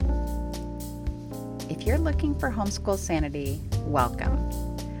If you're looking for homeschool sanity, welcome.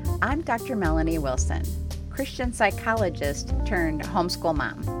 I'm Dr. Melanie Wilson, Christian psychologist turned homeschool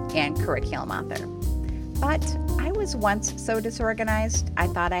mom and curriculum author. But I was once so disorganized, I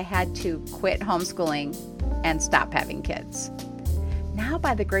thought I had to quit homeschooling and stop having kids. Now,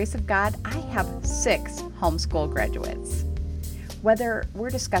 by the grace of God, I have 6 homeschool graduates. Whether we're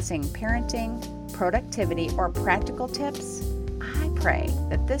discussing parenting, productivity, or practical tips, I pray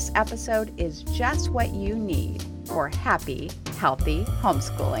that this episode is just what you need for happy, healthy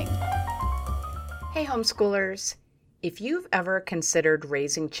homeschooling. Hey homeschoolers, if you've ever considered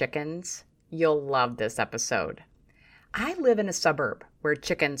raising chickens, you'll love this episode. I live in a suburb where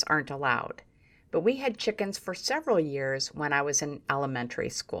chickens aren't allowed, but we had chickens for several years when I was in elementary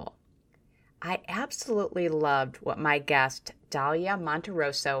school. I absolutely loved what my guest, Dahlia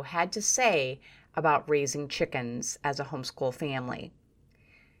Monterosso, had to say about raising chickens as a homeschool family.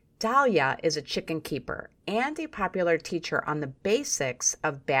 Dahlia is a chicken keeper and a popular teacher on the basics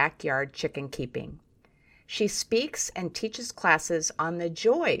of backyard chicken keeping. She speaks and teaches classes on the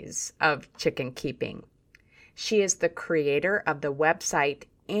joys of chicken keeping. She is the creator of the website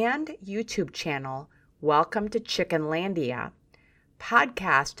and YouTube channel Welcome to Chickenlandia,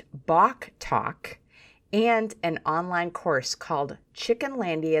 podcast Bawk Talk, and an online course called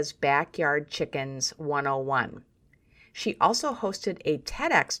Chickenlandia's Backyard Chickens 101. She also hosted a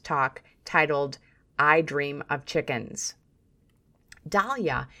TEDx talk titled I Dream of Chickens.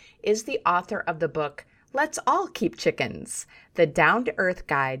 Dahlia is the author of the book Let's All Keep Chickens, the down-to-earth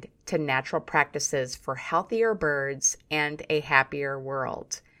guide to natural practices for healthier birds and a happier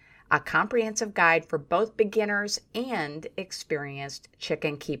world, a comprehensive guide for both beginners and experienced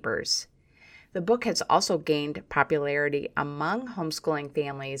chicken keepers. The book has also gained popularity among homeschooling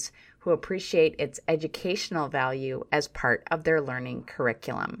families who appreciate its educational value as part of their learning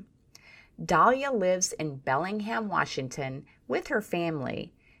curriculum. Dahlia lives in Bellingham, Washington with her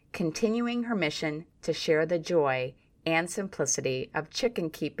family, continuing her mission to share the joy and simplicity of chicken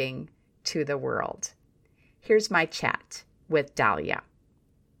keeping to the world. Here's my chat with Dahlia.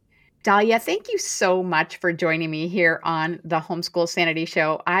 Dahlia, thank you so much for joining me here on the Homeschool Sanity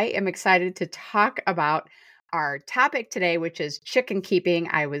Show. I am excited to talk about our topic today, which is chicken keeping.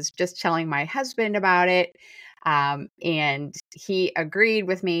 I was just telling my husband about it, and he agreed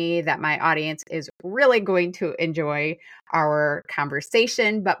with me that my audience is really going to enjoy our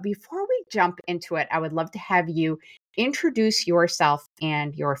conversation. But before we jump into it, I would love to have you introduce yourself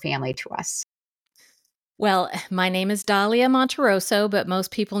and your family to us. Well, my name is Dahlia Monterosso, but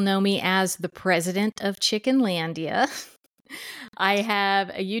most people know me as the president of Chickenlandia. I have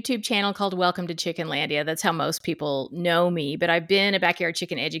a YouTube channel called Welcome to Chickenlandia. That's how most people know me. But I've been a backyard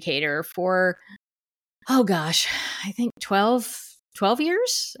chicken educator for, I think 12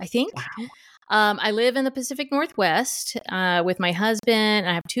 years, I think. Wow. I live in the Pacific Northwest with my husband.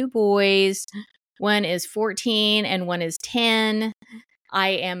 I have 2 boys. One is 14 and one is 10.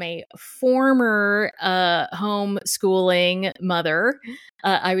 I am a former homeschooling mother.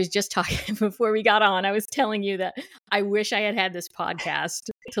 I was just talking before we got on. I was telling you that I wish I had this podcast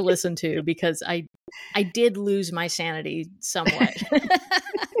to listen to because I did lose my sanity somewhat.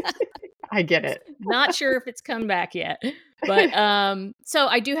 I get it. Not sure if it's come back yet. But so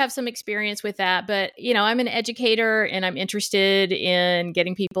I do have some experience with that. But, I'm an educator and I'm interested in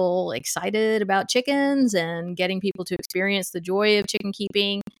getting people excited about chickens and getting people to experience the joy of chicken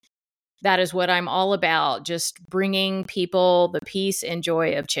keeping. That is what I'm all about, just bringing people the peace and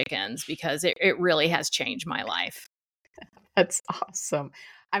joy of chickens because it really has changed my life. That's awesome.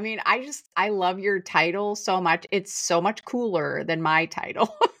 I mean, I love your title so much. It's so much cooler than my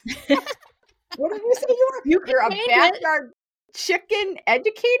title. What did you say you were? You're a backyard chicken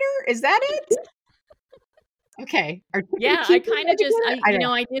educator? Is that it? Okay. Yeah, I kind of just,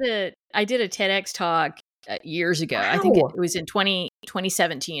 I did a TEDx talk years ago. Wow. I think it was in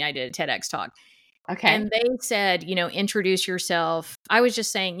 2017. I did a TEDx talk. Okay. And they said, introduce yourself. I was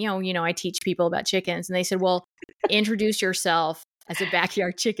just saying, I teach people about chickens. And they said, well, introduce yourself as a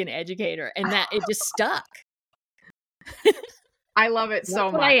backyard chicken educator. And that it just stuck. I love it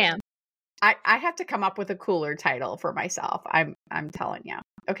so much. I am. I have to come up with a cooler title for myself. I'm telling you.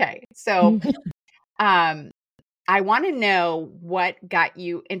 Okay. So, I want to know what got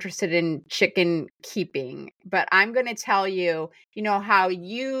you interested in chicken keeping, but I'm going to tell you, how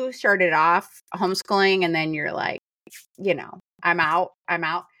you started off homeschooling and then you're like, I'm out.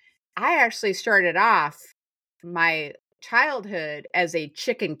 I actually started off my childhood as a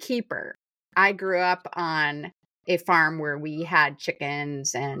chicken keeper. I grew up on a farm where we had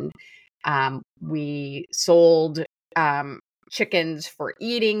chickens and we sold chickens for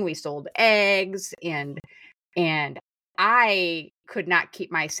eating. We sold eggs, and I could not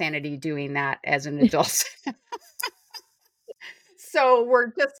keep my sanity doing that as an adult. So we're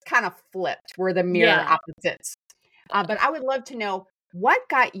just kind of flipped. We're the mirror Yeah. opposites. But I would love to know what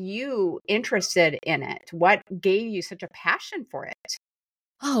got you interested in it? What gave you such a passion for it?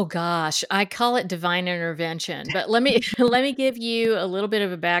 Oh gosh, I call it divine intervention. But let me let me give you a little bit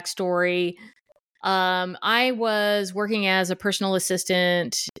of a backstory. I was working as a personal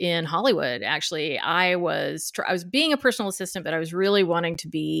assistant in Hollywood. Actually, I was being a personal assistant, but I was really wanting to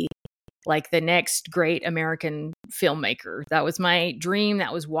be like the next great American filmmaker. That was my dream.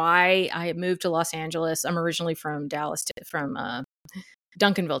 That was why I had moved to Los Angeles. I'm originally from Duncanville,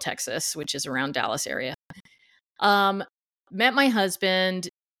 Texas, which is around Dallas area. Um, Met my husband.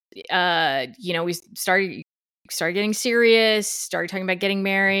 We started getting serious, started talking about getting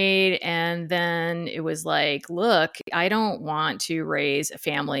married, and then it was like, look, I don't want to raise a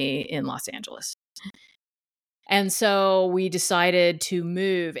family in Los Angeles. And so we decided to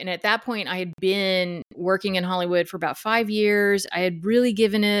move. And at that point, I had been working in Hollywood for about 5 years. I had really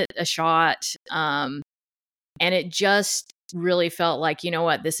given it a shot. And it just really felt like, you know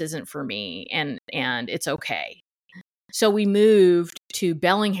what, this isn't for me. And it's okay. So we moved to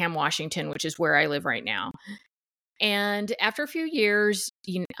Bellingham, Washington, which is where I live right now. And after a few years,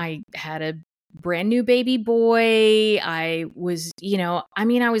 I had a brand new baby boy. I was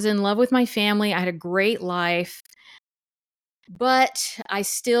in love with my family. I had a great life, but I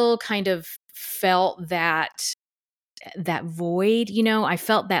still kind of felt that void, I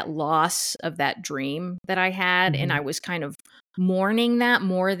felt that loss of that dream that I had. And I was kind of mourning that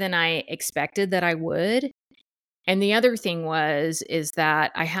more than I expected that I would. And the other thing is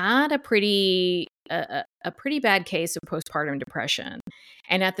that I had a pretty bad case of postpartum depression.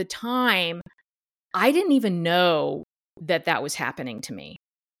 And at the time, I didn't even know that was happening to me.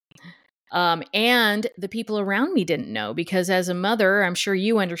 And the people around me didn't know, because as a mother, I'm sure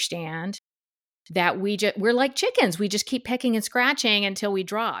you understand that we're like chickens. We just keep pecking and scratching until we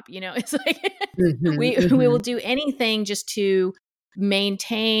drop. It's like we will do anything just to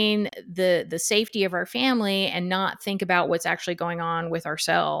maintain the safety of our family and not think about what's actually going on with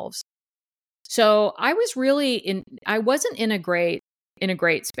ourselves. So I wasn't in a great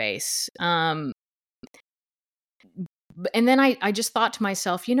space. And then I just thought to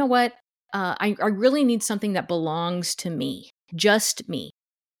myself, you know what? I really need something that belongs to me, just me.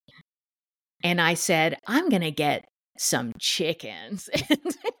 And I said, I'm going to get some chickens.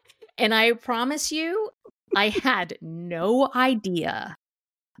 And I promise you, I had no idea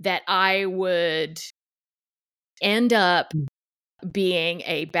that I would end up being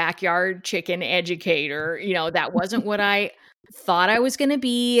a backyard chicken educator. That wasn't what I thought I was going to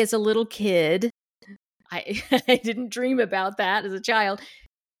be as a little kid. I didn't dream about that as a child.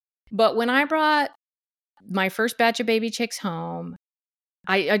 But when I brought my first batch of baby chicks home,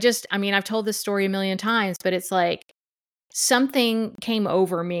 I've told this story a million times, but it's like something came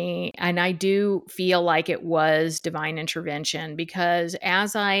over me, and I do feel like it was divine intervention, because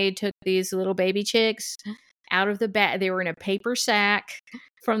as I took these little baby chicks out of the bag, they were in a paper sack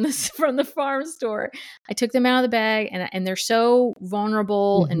from the farm store. I took them out of the bag, and they're so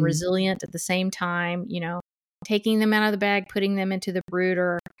vulnerable and resilient at the same time, taking them out of the bag, putting them into the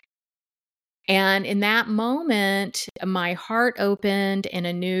brooder. And in that moment, my heart opened and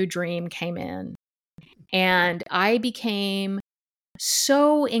a new dream came in. And I became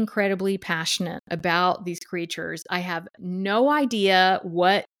so incredibly passionate about these creatures. I have no idea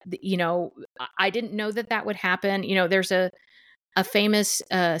I didn't know that would happen. There's a famous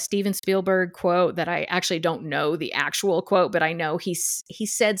Steven Spielberg quote that I actually don't know the actual quote, but I know he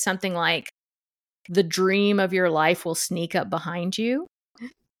said something like, "The dream of your life will sneak up behind you."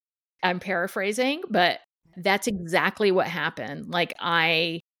 I'm paraphrasing, but that's exactly what happened. Like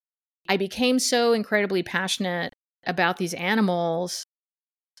I became so incredibly passionate about these animals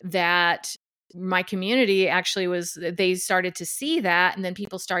that my community they started to see that. And then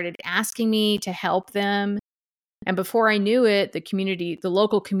people started asking me to help them. And before I knew it, the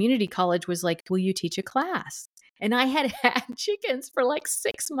local community college was like, will you teach a class? And I had had chickens for like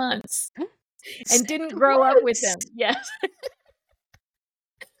 6 months and didn't grow up with them. Yes.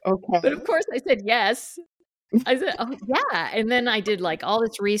 Okay. But of course I said yes. I said, oh yeah. And then I did like all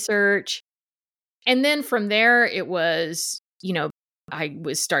this research. And then from there, it was,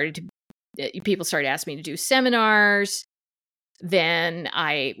 people started asking me to do seminars. Then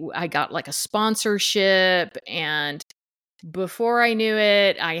I got like a sponsorship. And before I knew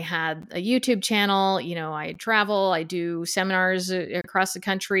it, I had a YouTube channel. I travel, I do seminars across the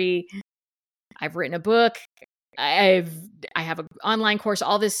country. I've written a book. I have an online course,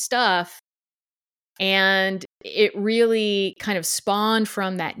 all this stuff. And it really kind of spawned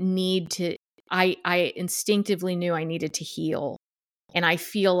from that need to, I instinctively knew I needed to heal. And I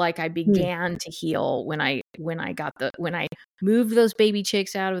feel like I began to heal when I moved those baby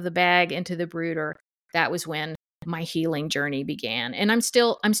chicks out of the bag into the brooder. That was when my healing journey began. And I'm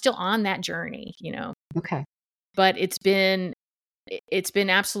still on that journey, Okay. but it's been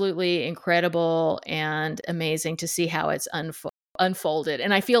absolutely incredible and amazing to see how it's unfolded.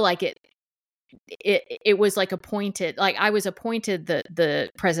 And I feel like it was like appointed, like I was appointed the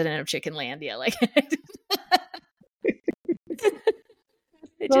president of Chickenlandia. Like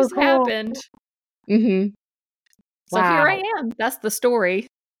it So just cool. happened. Mm-hmm. So here I Wow. am. That's the story.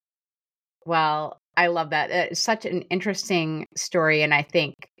 Well, I love that. It's such an interesting story. And I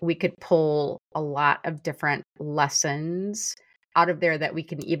think we could pull a lot of different lessons out of there that we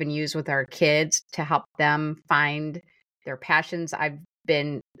can even use with our kids to help them find their passions. I've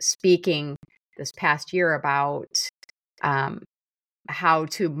been speaking this past year about um, how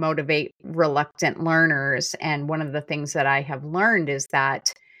to motivate reluctant learners. And one of the things that I have learned is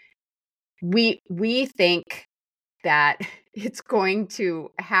that we think that it's going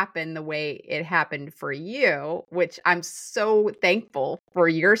to happen the way it happened for you, which I'm so thankful for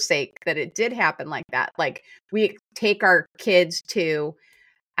your sake that it did happen like that. Like we take our kids to,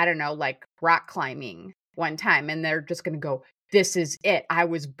 I don't know, like rock climbing one time and they're just going to go, this is it. I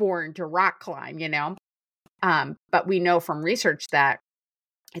was born to rock climb, But we know from research that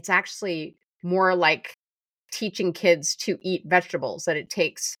it's actually more like teaching kids to eat vegetables, that it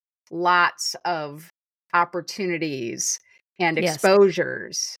takes lots of opportunities and Yes.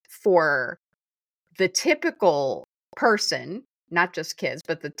 exposures for the typical person, not just kids,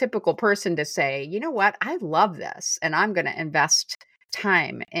 but the typical person to say, you know what, I love this and I'm going to invest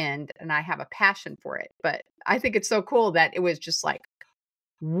time and I have a passion for it. But I think it's so cool that it was just like,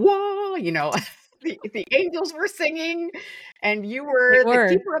 whoa, the angels were singing and you They were the were.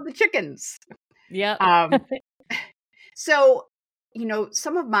 keeper of the chickens. Yep. Um, so,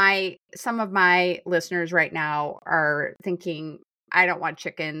 some of my listeners right now are thinking, I don't want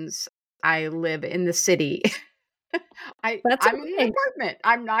chickens. I live in the city. That's I'm in an okay. apartment.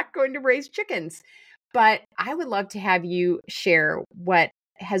 I'm not going to raise chickens. But I would love to have you share what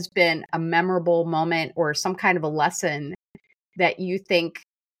has been a memorable moment or some kind of a lesson that you think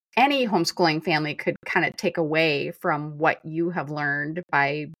any homeschooling family could kind of take away from what you have learned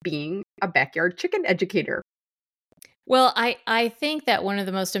by being a backyard chicken educator. Well, I think that one of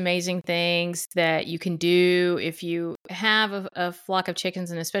the most amazing things that you can do if you have a flock of chickens,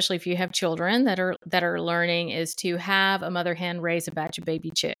 and especially if you have children that are learning, is to have a mother hen raise a batch of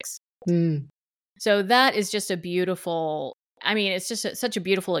baby chicks. Mm. So that is just a beautiful. I mean, it's just such a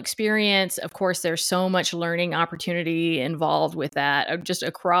beautiful experience. Of course, there's so much learning opportunity involved with that, just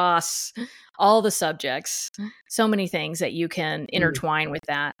across all the subjects. So many things that you can intertwine with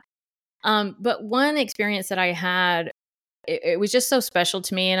that. But one experience that I had, it was just so special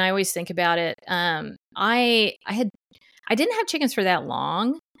to me, and I always think about it. I didn't have chickens for that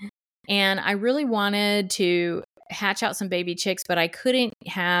long, and I really wanted to hatch out some baby chicks, but I couldn't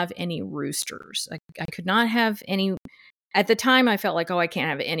have any roosters. I could not have any. At the time, I felt like, oh, I can't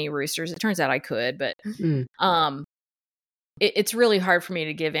have any roosters. It turns out I could, but Mm. it's really hard for me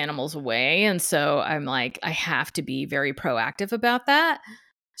to give animals away, and so I'm like, I have to be very proactive about that.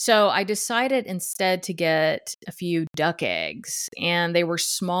 So I decided instead to get a few duck eggs, and they were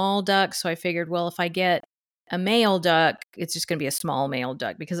small ducks. So I figured, well, if I get a male duck, it's just going to be a small male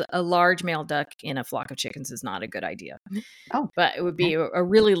duck, because a large male duck in a flock of chickens is not a good idea. Oh, But it would okay. be a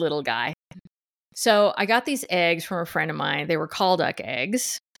really little guy. So I got these eggs from a friend of mine. They were call duck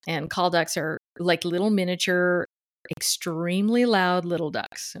eggs, and call ducks are like little miniature, extremely loud little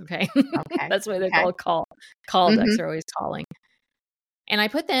ducks. Okay. Okay. That's why they're Okay. called call ducks. Mhm. Are always calling. And I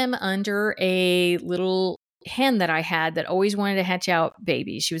put them under a little hen that I had that always wanted to hatch out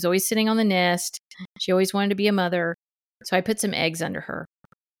babies. She was always sitting on the nest. She always wanted to be a mother. So I put some eggs under her.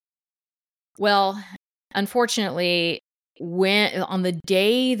 Well, unfortunately, when on the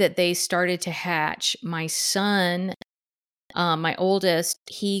day that they started to hatch, my son, my oldest,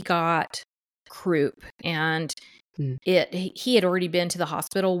 he got croup, and Mm. he had already been to the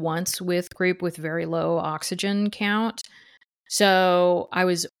hospital once with croup with very low oxygen count. So I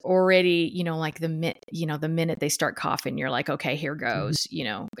was already, like the minute they start coughing, you're like, okay, here Mhm. goes,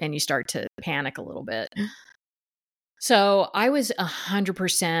 and you start to panic a little bit. So I was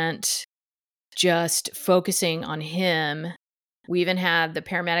 100% just focusing on him. We even had the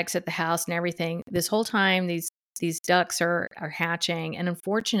paramedics at the house and everything. This whole time, these ducks are hatching, and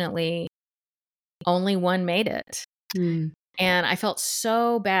unfortunately, only one made it. Mm. And I felt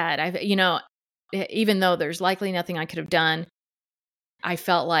so bad. Even though there's likely nothing I could have done, I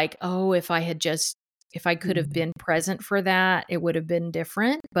felt like, oh, if I could have been present for that, it would have been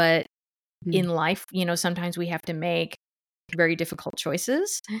different. But in life, sometimes we have to make very difficult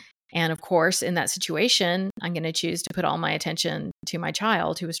choices. And of course, in that situation, I'm going to choose to put all my attention to my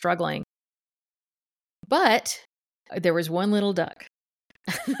child who was struggling. But there was one little duck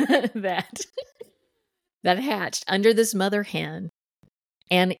that hatched under this mother hen.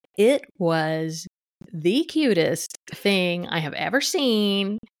 And it was the cutest thing I have ever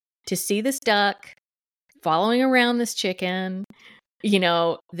seen, to see this duck following around this chicken.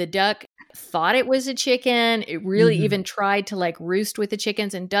 The duck thought it was a chicken. It really even tried to like roost with the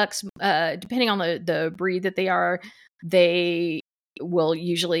chickens, and ducks, depending on the breed that they are, they will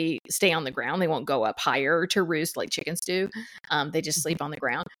usually stay on the ground. They won't go up higher to roost like chickens do. They just sleep on the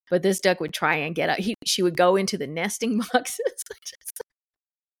ground. But this duck would try and get up. She would go into the nesting boxes.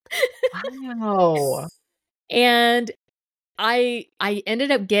 Wow. And I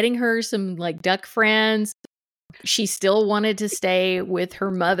ended up getting her some like duck friends. She still wanted to stay with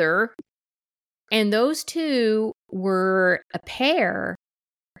her mother. And those two were a pair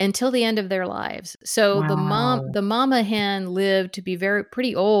until the end of their lives. So the mama hen lived to be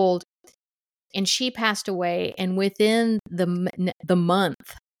pretty old, and she passed away. And within the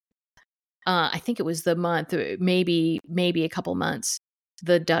month, I think it was the month, maybe a couple months,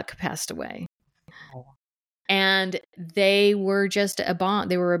 the duck passed away. And they were just a bond.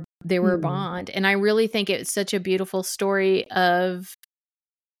 They were a bond. And I really think it's such a beautiful story of,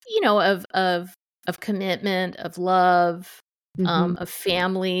 of commitment, of love, of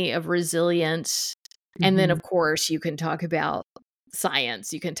family, of resilience. And then, of course, you can talk about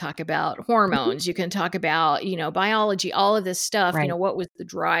science. You can talk about hormones. You can talk about, biology, all of this stuff. Right. What was the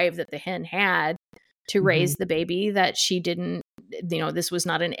drive that the hen had to raise the baby that she didn't, this was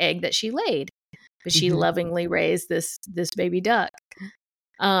not an egg that she laid, but she lovingly raised this baby duck.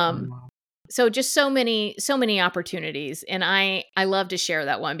 So just so many opportunities. And I love to share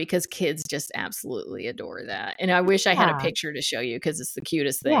that one because kids just absolutely adore that. And I wish I had a picture to show you because it's the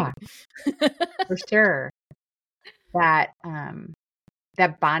cutest thing. Yeah, for sure. That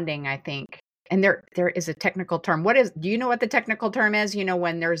bonding, I think. And there is a technical term. Do you know what the technical term is?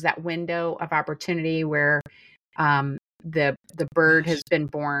 When there's that window of opportunity where the bird has been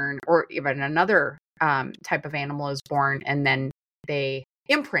born, or even another type of animal is born, and then they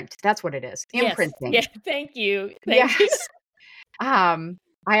imprint. That's what it is. Imprinting. Yes. Yeah. Thank you. Thank you.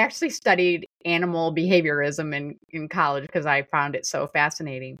 I actually studied animal behaviorism in college because I found it so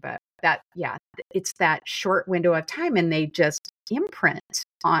fascinating. But it's that short window of time, and they just imprint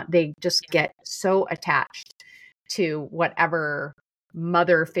on. They just get so attached to whatever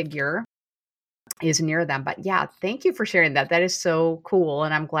mother figure is near them. But yeah, thank you for sharing that. That is so cool.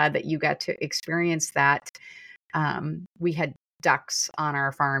 And I'm glad that you got to experience that. We had ducks on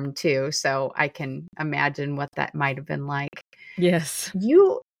our farm too, so I can imagine what that might have been like. Yes.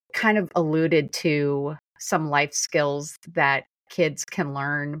 You kind of alluded to some life skills that kids can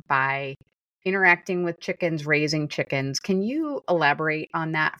learn by interacting with chickens, raising chickens. Can you elaborate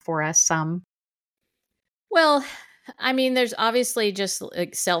on that for us some? Well, I mean, there's obviously just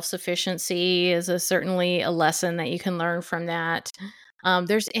like self-sufficiency is certainly a lesson that you can learn from that.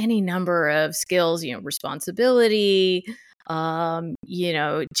 There's any number of skills, responsibility.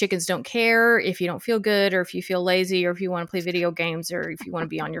 Chickens don't care if you don't feel good, or if you feel lazy, or if you want to play video games, or if you want to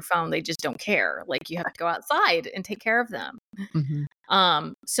be on your phone. They just don't care. Like, you have to go outside and take care of them.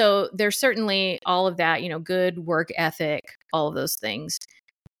 So there's certainly all of that, good work ethic, all of those things.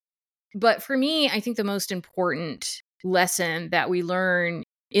 But for me, I think the most important lesson that we learn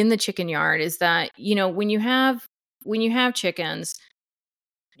in the chicken yard is that, when you have chickens,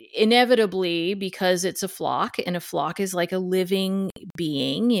 inevitably, because it's a flock, and a flock is like a living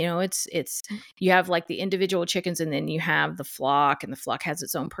being, it's you have like the individual chickens, and then you have the flock, and the flock has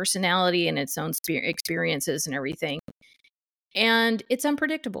its own personality and its own experiences and everything. And it's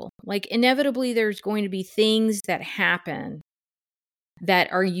unpredictable. Like, inevitably, there's going to be things that happen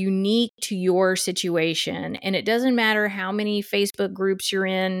that are unique to your situation. And it doesn't matter how many Facebook groups you're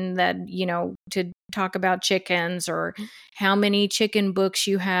in that, to talk about chickens, or how many chicken books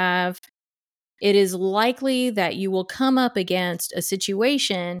you have. It is likely that you will come up against a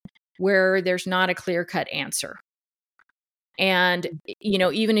situation where there's not a clear-cut answer. And,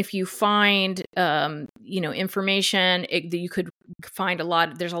 even if you find, information, you could find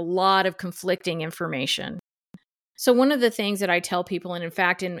there's a lot of conflicting information. So one of the things that I tell people, and in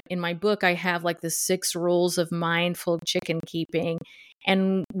fact, in my book, I have like the 6 rules of mindful chicken keeping.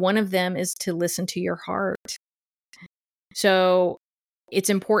 And one of them is to listen to your heart. So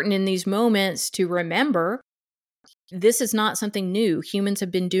it's important in these moments to remember this is not something new. Humans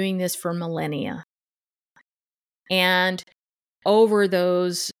have been doing this for millennia. And over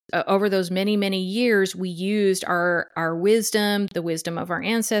those many years, we used our wisdom, the wisdom of our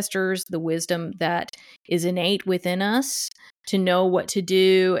ancestors, the wisdom that is innate within us to know what to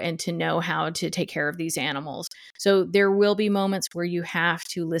do and to know how to take care of these animals. So there will be moments where you have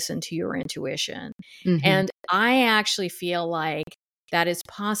to listen to your intuition. Mm-hmm. And I actually feel like that is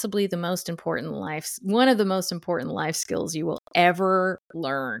possibly one of the most important life skills you will ever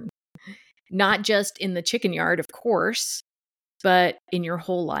learn. Not just in the chicken yard, of course, but in your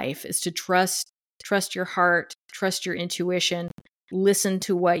whole life, is to trust your heart, trust your intuition, listen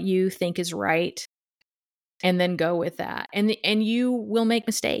to what you think is right, and then go with that. And you will make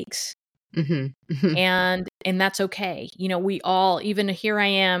mistakes. Mm-hmm. Mm-hmm. And that's okay. We all, even here I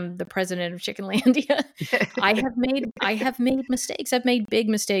am, the president of Chickenlandia, I have made mistakes. I've made big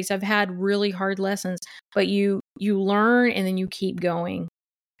mistakes. I've had really hard lessons, but you learn and then you keep going.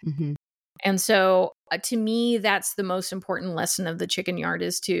 Mm-hmm. And so to me, that's the most important lesson of the chicken yard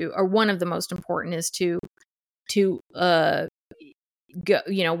or one of the most important is to go,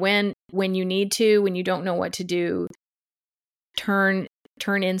 when you need to, when you don't know what to do, turn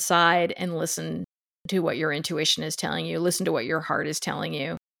inside and listen to what your intuition is telling you, listen to what your heart is telling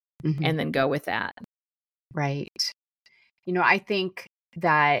you, Mm-hmm. and then go with that. Right. I think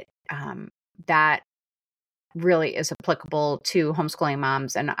that that really is applicable to homeschooling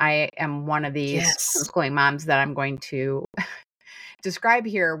moms. And I am one of these homeschooling moms that I'm going to describe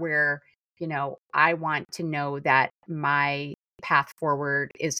here where, I want to know that my path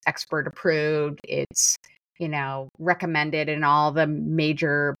forward is expert approved. It's, recommended in all the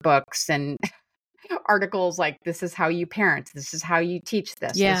major books and articles, like this is how you parent, this is how you teach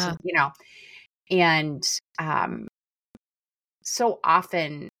this. Yeah. This is, and so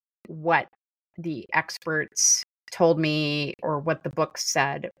often what the experts told me or what the book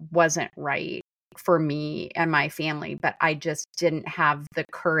said wasn't right for me and my family, but I just didn't have the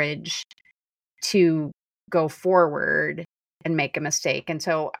courage to go forward and make a mistake. And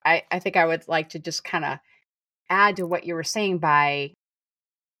so I think I would like to just kind of add to what you were saying by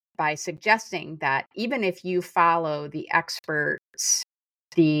suggesting that even if you follow the experts,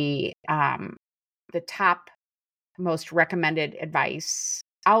 the top most recommended advice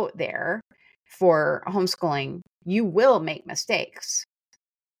out there for homeschooling, you will make mistakes.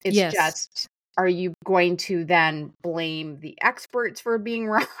 It's just, are you going to then blame the experts for being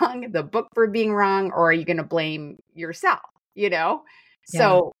wrong, the book for being wrong, or are you going to blame yourself?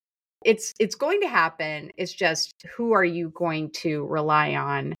 So it's going to happen. It's just, who are you going to rely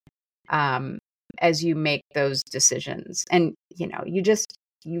on as you make those decisions? And you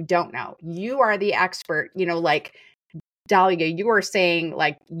don't know. You are the expert. Like Dahlia, you were saying,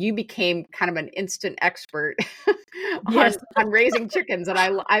 like, you became kind of an instant expert on raising chickens. And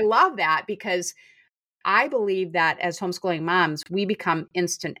I love that, because I believe that as homeschooling moms, we become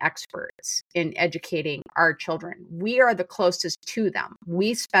instant experts in educating our children. We are the closest to them.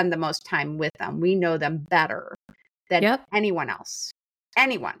 We spend the most time with them. We know them better than anyone else.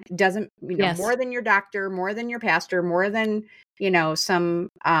 Anyone. It doesn't, more than your doctor, more than your pastor, more than, some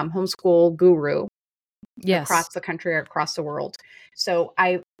homeschool guru across the country or across the world. So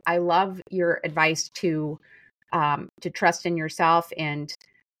I love your advice to trust in yourself. And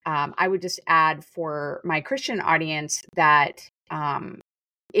I would just add for my Christian audience that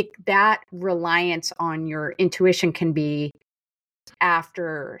that reliance on your intuition can be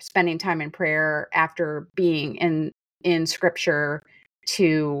after spending time in prayer, after being in scripture,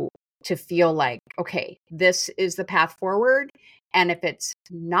 to feel like, okay, this is the path forward. And if it's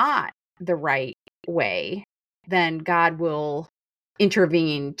not the right way, then God will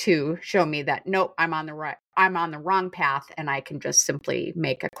intervene to show me that, nope, I'm on the wrong path, and I can just simply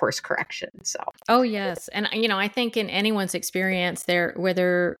make a course correction. So, oh yes. And I think in anyone's experience there,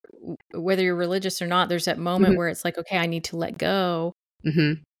 whether you're religious or not, there's that moment where it's like, okay, I need to let go.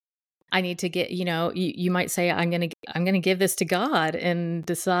 Mm-hmm. I need to get, you might say, I'm going to give this to God and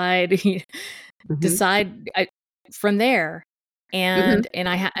decide from there. And and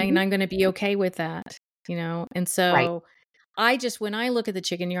I'm going to be okay with that, And so when I look at the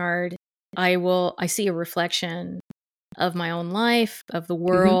chicken yard, I see a reflection of my own life, of the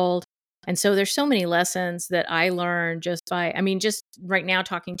world. And so there's so many lessons that I learned just right now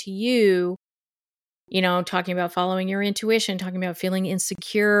talking to you. talking about following your intuition, talking about feeling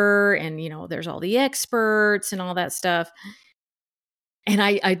insecure, and, there's all the experts and all that stuff.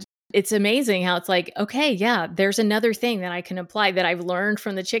 And it's amazing how it's like, okay, yeah, there's another thing that I can apply that I've learned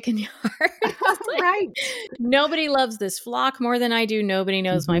from the chicken yard. Right. Nobody loves this flock more than I do. Nobody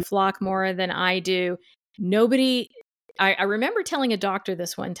knows my flock more than I do. I remember telling a doctor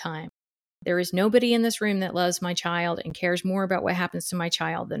this one time, there is nobody in this room that loves my child and cares more about what happens to my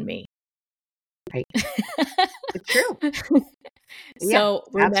child than me. Right. It's true. So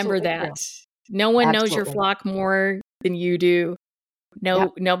remember that. True. No one knows your flock more than you do.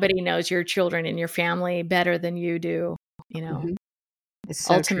 Nobody knows your children and your family better than you do. It's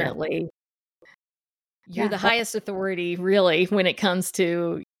so ultimately, you're the highest authority, really, when it comes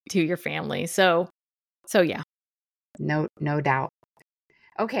to your family. So yeah. No doubt.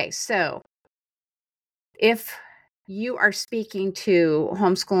 Okay, so if you are speaking to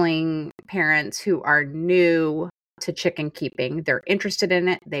homeschooling parents who are new to chicken keeping, they're interested in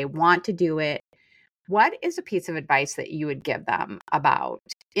it, they want to do it, what is a piece of advice that you would give them about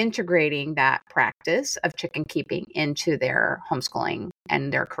integrating that practice of chicken keeping into their homeschooling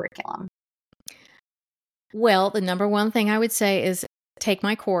and their curriculum? Well, the number one thing I would say is take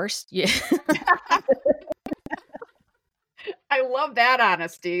my course. Yeah. I love that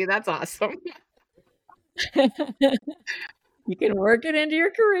honesty. That's awesome. You can work it into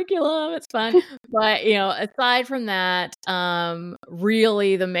your curriculum. It's fun. But, aside from that,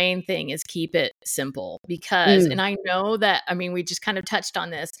 really the main thing is keep it simple because, and I know that, we just kind of touched on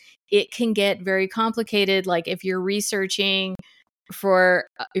this. It can get very complicated. Like if you're researching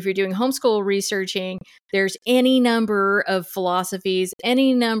if you're doing homeschool researching, there's any number of philosophies,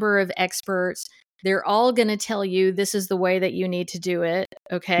 any number of experts. They're all going to tell you this is the way that you need to do it.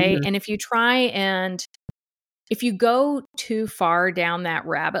 Okay. And if you go too far down that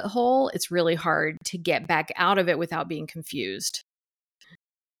rabbit hole, it's really hard to get back out of it without being confused.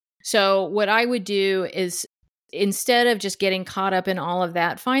 So what I would do is, instead of just getting caught up in all of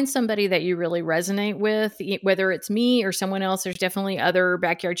that, find somebody that you really resonate with, whether it's me or someone else. There's definitely other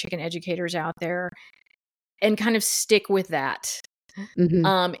backyard chicken educators out there, and kind of stick with that.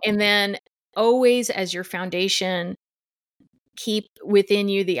 And then always, as your foundation, keep within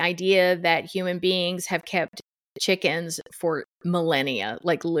you the idea that human beings have kept chickens for millennia,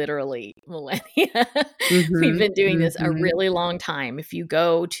 like literally millennia. We've been doing this a really long time. If you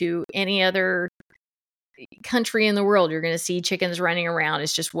go to any other country in the world, you're going to see chickens running around.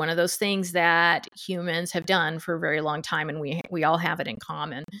 It's just one of those things that humans have done for a very long time, and we all have it in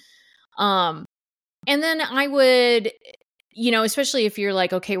common. And then I would, especially if you're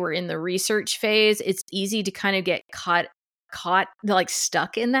like, okay, we're in the research phase, it's easy to kind of get caught like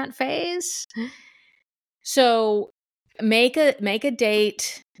stuck in that phase. So make a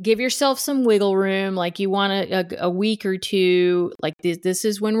date, give yourself some wiggle room. Like you want a week or two, like this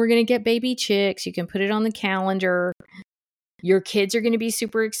is when we're going to get baby chicks. You can put it on the calendar. Your kids are going to be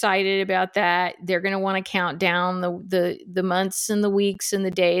super excited about that. They're going to want to count down the months and the weeks and the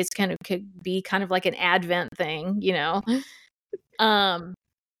days. Could be kind of like an Advent thing,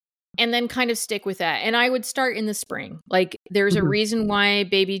 and then kind of stick with that. And I would start in the spring. Like there's a reason why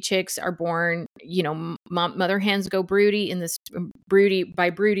baby chicks are born, mother hens go broody in this by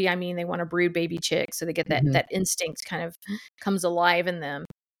broody. I mean, they want to brood baby chicks. So they get that instinct kind of comes alive in them,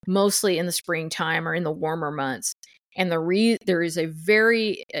 mostly in the springtime or in the warmer months. And there is a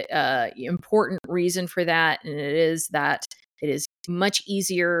very important reason for that. And it is that it is much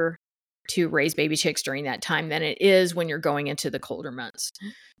easier to raise baby chicks during that time than it is when you're going into the colder months.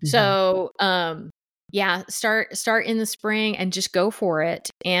 So, start in the spring and just go for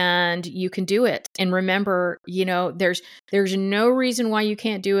it, and you can do it. And remember, there's no reason why you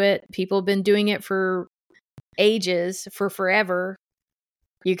can't do it. People have been doing it for ages, for forever.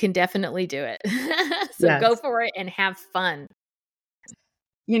 You can definitely do it. So go for it and have fun.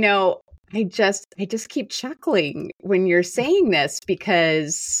 I just keep chuckling when you're saying this,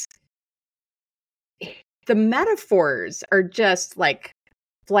 because the metaphors are just like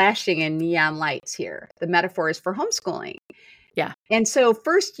flashing in neon lights here. The metaphors for homeschooling. Yeah. And so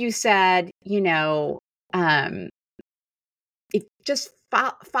first you said, if just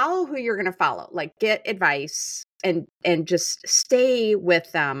follow who you're going to follow, like get advice and just stay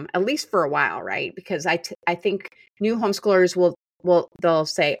with them at least for a while, right? Because I think new homeschoolers they'll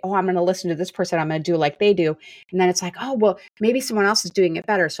say, oh, I'm going to listen to this person, I'm going to do like they do. And then it's like, oh, well, maybe someone else is doing it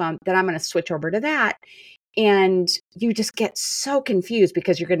better. So I'm going to switch over to that. And you just get so confused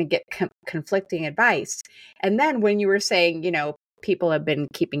because you're going to get conflicting advice. And then when you were saying, people have been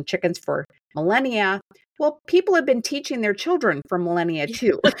keeping chickens for millennia, well, people have been teaching their children for millennia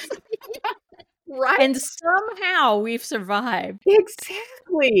too. Right? And somehow we've survived.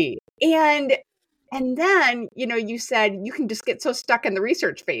 Exactly. And then, you said you can just get so stuck in the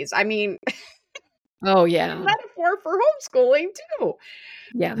research phase. I mean, Oh, a yeah. metaphor for homeschooling too.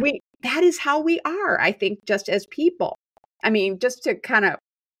 Yeah. That is how we are, I think, just as people. I mean, just to kind of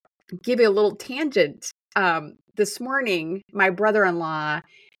give you a little tangent, this morning, my brother-in-law,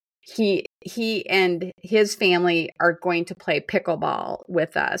 he and his family are going to play pickleball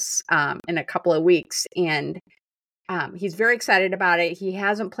with us in a couple of weeks, and he's very excited about it. He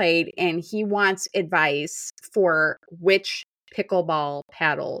hasn't played, and he wants advice for which pickleball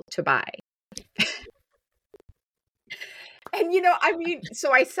paddle to buy. And I mean,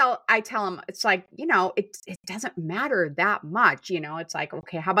 so I tell him, it's like, it doesn't matter that much, it's like,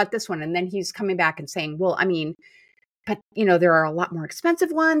 okay, how about this one? And then he's coming back and saying, well, I mean, but there are a lot more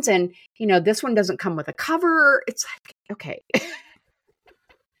expensive ones, and this one doesn't come with a cover. It's like, okay.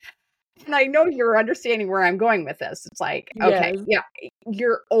 And I know you're understanding where I'm going with this. It's like, okay, Yes. yeah,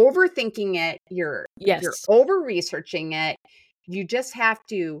 you're overthinking it. You're Yes. over researching it. You just have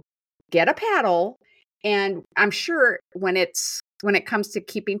to get a paddle. And I'm sure when it comes to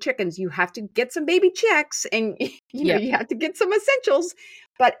keeping chickens, you have to get some baby chicks, and Yep. you have to get some essentials,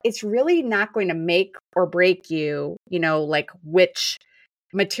 but it's really not going to make or break you, like which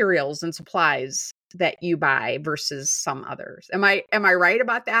materials and supplies that you buy versus some others. Am I right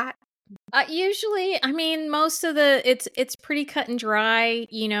about that? Usually, I mean, most of it's pretty cut and dry.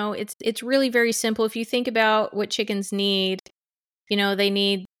 It's really very simple. If you think about what chickens need, they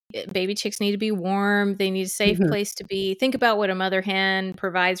need baby chicks need to be warm. They need a safe Mhm. place to be. Think about what a mother hen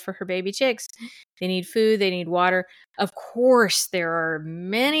provides for her baby chicks. They need food. They need water. Of course, there are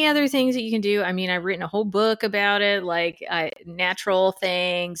many other things that you can do. I mean, I've written a whole book about it, like natural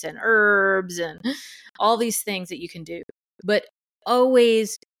things and herbs and all these things that you can do. But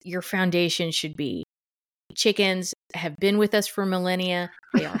always your foundation should be chickens have been with us for millennia.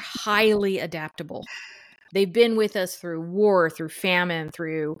 They are highly adaptable. They've been with us through war, through famine,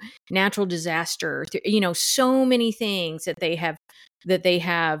 through natural disaster, through, so many things that they have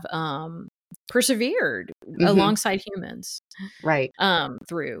persevered Mhm. alongside humans Right.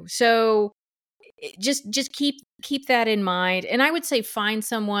 through. So just keep that in mind. And I would say find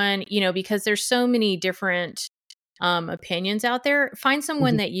someone, because there's so many different opinions out there. Find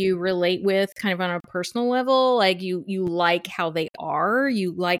someone Mhm. that you relate with kind of on a personal level, like you like how they are,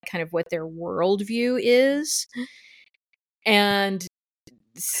 you like kind of what their worldview is, and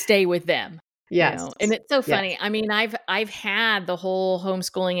stay with them. Yes. And it's so Yes. funny. I mean, I've had the whole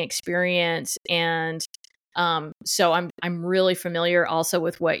homeschooling experience, and so I'm really familiar also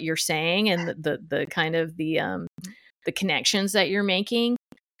with what you're saying and the kind of the connections that you're making,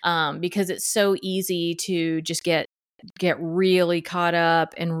 because it's so easy to just get really caught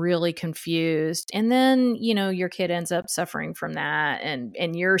up and really confused, and then your kid ends up suffering from that,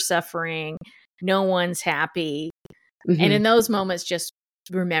 and you're suffering. No one's happy, and Mhm. in those moments, just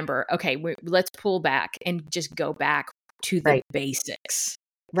remember, okay, let's pull back and just go back to the Right. basics.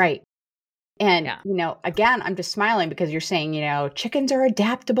 Right. And, Yeah. again, I'm just smiling because you're saying, chickens are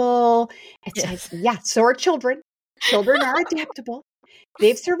adaptable. It's like, Yes. yeah, so are children. Children are adaptable.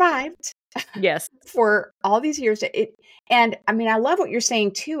 They've survived Yes. for all these years. And I mean, I love what you're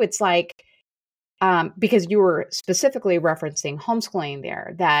saying too. It's like, because you were specifically referencing homeschooling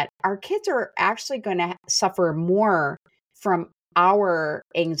there, that our kids are actually going to suffer more from our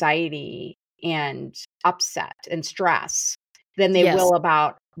anxiety and upset and stress than they Yes. will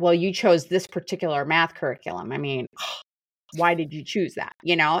about, well, you chose this particular math curriculum. I mean, why did you choose that?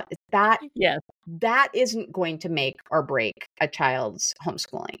 Yes. That isn't going to make or break a child's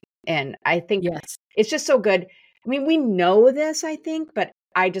homeschooling. And I think Yes. it's just so good. I mean, we know this, I think, but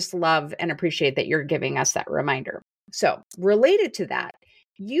I just love and appreciate that you're giving us that reminder. So, related to that,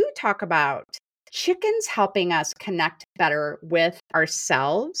 you talk about chickens helping us connect better with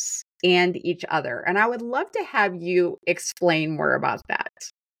ourselves and each other. And I would love to have you explain more about that.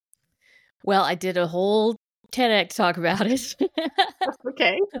 Well, I did a whole TEDx talk about it.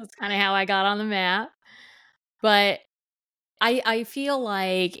 Okay. That's kind of how I got on the map. But I feel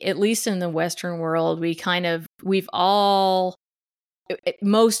like, at least in the Western world, we've all,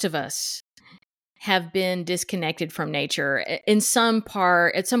 most of us have been disconnected from nature in some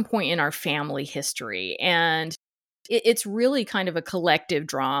part at some point in our family history. And it's really kind of a collective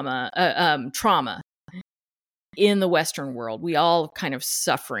trauma in the Western world. We all kind of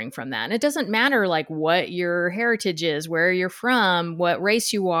suffering from that. And it doesn't matter like what your heritage is, where you're from, what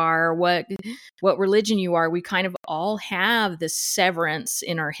race you are, what religion you are. We kind of all have this severance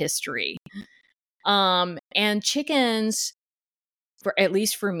in our history. And chickens for at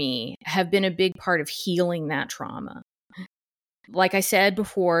least for me, have been a big part of healing that trauma. Like I said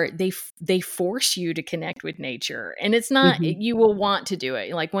before, they force you to connect with nature, and it's not, you will want to do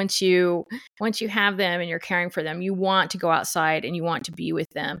it. Like once you have them and you're caring for them, you want to go outside and you want to be with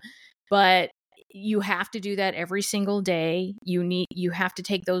them, but you have to do that every single day. You have to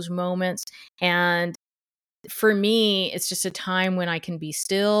take those moments. And for me, it's just a time when I can be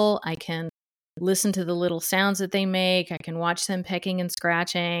still. I can listen to the little sounds that they make. I can watch them pecking and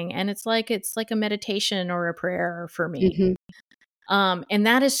scratching. And it's like a meditation or a prayer for me. And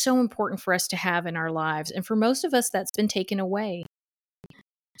that is so important for us to have in our lives. And for most of us, that's been taken away.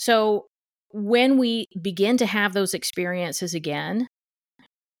 So when we begin to have those experiences again,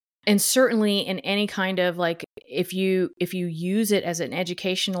 and certainly in any kind of like, if you use it as an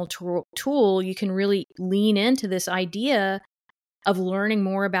educational tool, you can really lean into this idea of learning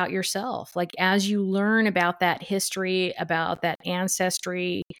more about yourself. Like as you learn about that history, about that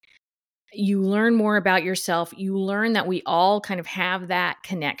ancestry, you learn more about yourself. You learn that we all kind of have that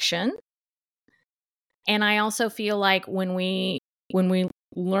connection. And I also feel like when we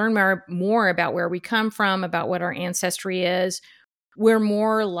learn more about where we come from, about what our ancestry is, we're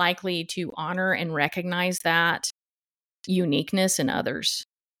more likely to honor and recognize that uniqueness in others.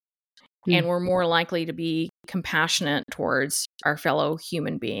 And we're more likely to be compassionate towards our fellow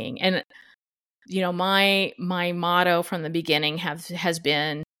human being. And, you know, my motto from the beginning has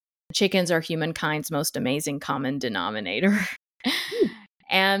been, chickens are humankind's most amazing common denominator.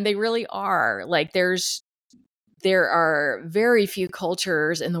 And they really are. Like there are very few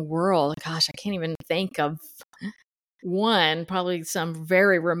cultures in the world. Gosh, I can't even think of one, probably some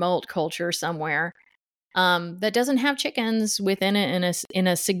very remote culture somewhere, that doesn't have chickens within it in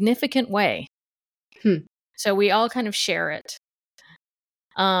a significant way. So we all kind of share it.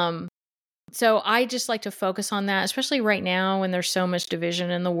 So I just like to focus on that, especially right now when there's so much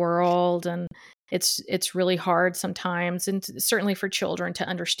division in the world, and it's really hard sometimes, and certainly for children to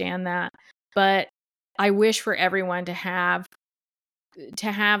understand that. But I wish for everyone to have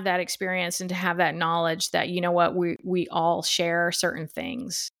that experience and to have that knowledge that, you know what, we all share certain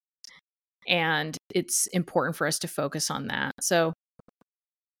things, and it's important for us to focus on that. So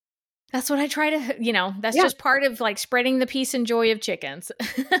that's what I try to, that's just part of like spreading the peace and joy of chickens.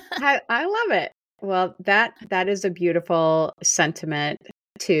 I love it. Well, that is a beautiful sentiment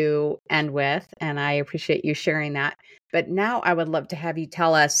to end with, and I appreciate you sharing that. But now I would love to have you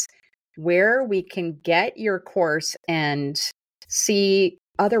tell us where we can get your course and see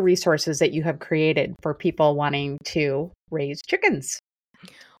other resources that you have created for people wanting to raise chickens.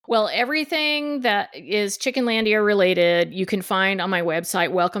 Well, everything that is Chickenlandia related, you can find on my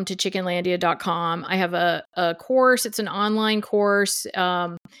website, welcometochickenlandia.com. I have a course. It's an online course,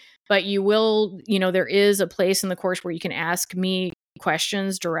 but you will, there is a place in the course where you can ask me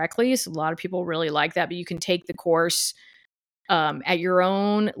questions directly. So a lot of people really like that, but you can take the course at your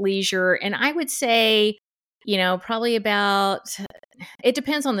own leisure. And I would say, probably it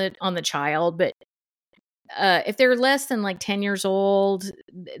depends on the child, but if they're less than like 10 years old,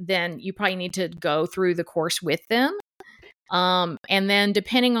 then you probably need to go through the course with them. And then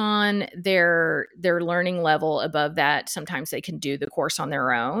depending on their learning level above that, sometimes they can do the course on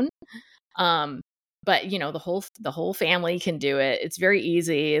their own. But the whole family can do it. It's very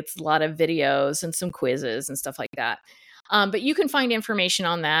easy. It's a lot of videos and some quizzes and stuff like that. But you can find information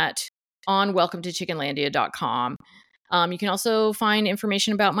on that on welcometochickenlandia.com. You can also find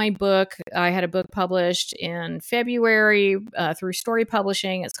information about my book. I had a book published in February through Story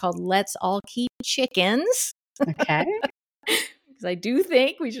Publishing. It's called Let's All Keep Chickens. Okay. Because I do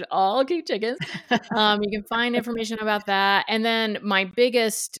think we should all keep chickens. You can find information about that. And then my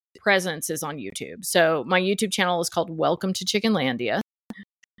biggest presence is on YouTube. So my YouTube channel is called Welcome to Chickenlandia.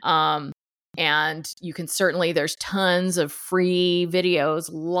 And you can there's tons of free videos,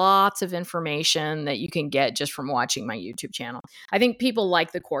 lots of information that you can get just from watching my YouTube channel. I think people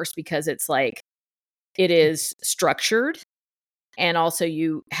like the course because it is structured, and also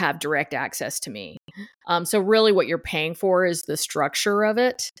you have direct access to me. So really what you're paying for is the structure of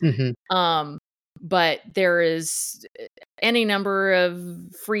it. But there is any number of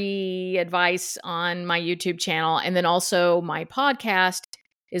free advice on my YouTube channel. And then also my podcast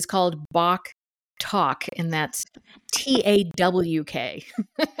is called Bach Talk, and that's TAWK.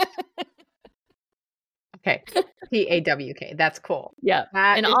 Okay, TAWK. That's cool. Yeah,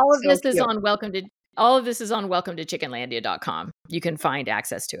 and all of this is on Welcome to Chickenlandia.com. You can find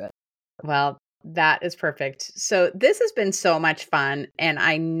access to it. Well, that is perfect. So this has been so much fun, and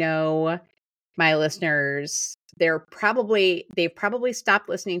I know my listeners, they've probably stopped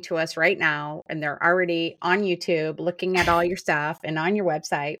listening to us right now, and they're already on YouTube looking at all your stuff and on your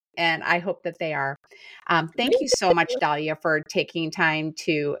website. And I hope that they are. Thank you so much, Dahlia, for taking time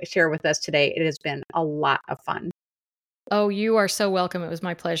to share with us today. It has been a lot of fun. Oh, you are so welcome. It was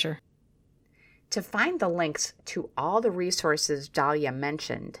my pleasure. To find the links to all the resources Dahlia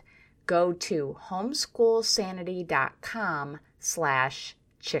mentioned, go to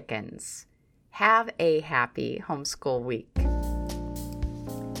homeschoolsanity.com/chickens. Have a happy homeschool week.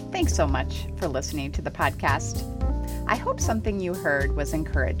 Thanks so much for listening to the podcast. I hope something you heard was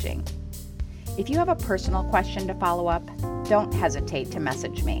encouraging. If you have a personal question to follow up, don't hesitate to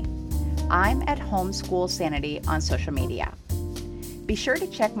message me. I'm at Homeschool Sanity on social media. Be sure to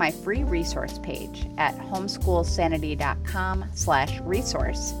check my free resource page at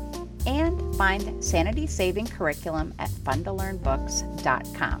homeschoolsanity.com/resource and find Sanity Saving Curriculum at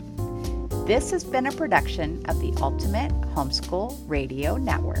funtolearnbooks.com. This has been a production of the Ultimate Homeschool Radio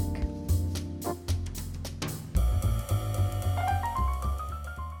Network.